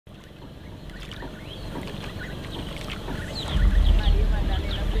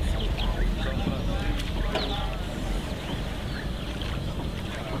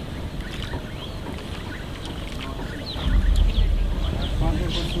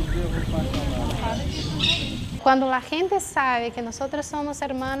Cuando la gente sabe que nosotros somos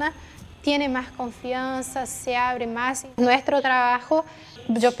hermanas, tiene más confianza, se abre más. Nuestro trabajo,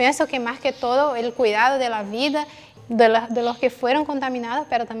 yo pienso que más que todo el cuidado de la vida, de los que fueron contaminados,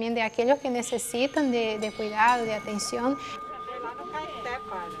 pero también de aquellos que necesitan de cuidado, de atención.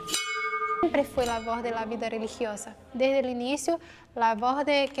 Siempre fue la voz de la vida religiosa. Desde el inicio, la voz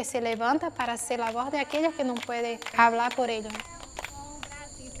de que se levanta para ser la voz de aquellos que no pueden hablar por ellos.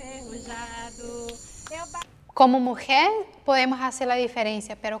 Como mujer podemos hacer la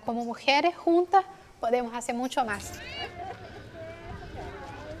diferencia, pero como mujeres juntas podemos hacer mucho más.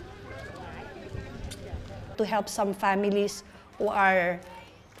 To help some families who are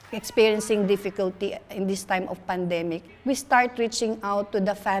experiencing difficulty in this time of pandemic, we start reaching out to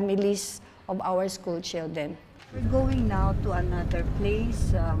the families of our school children. We're going now to another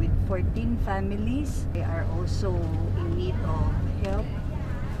place with 14 families. They are also in need of help,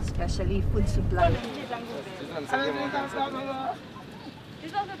 especially food supply.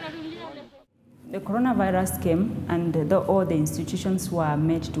 The coronavirus came and all the institutions were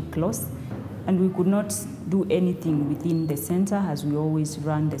made to close, and we could not do anything within the center as we always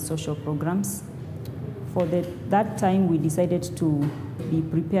run the social programs. For that time, we decided to be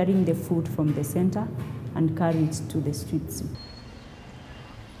preparing the food from the center and carry it to the streets.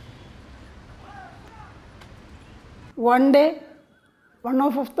 One day, one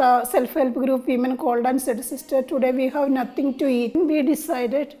of the self-help group women called and said, "Sister, today we have nothing to eat." We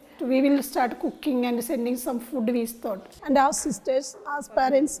decided we will start cooking and sending some food, we thought. And our sisters, our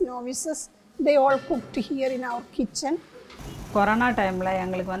parents, novices, they all cooked here in our kitchen. Corona டைமில்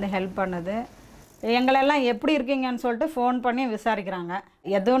எங்களுக்கு வந்து help பண்ணுது. எங்களெல்லாம் எப்படி இருக்கீங்கன்னு சொல்லிட்டு phone பண்ணி விசாரிக்கிறாங்க.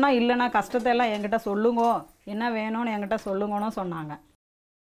 எதுனா இல்லைன்னா கஷ்டத்தை எல்லாம் என்கிட்ட சொல்லுங்க, என்ன வேணும்னு என்கிட்ட சொல்லுங்கன்னு சொன்னாங்க.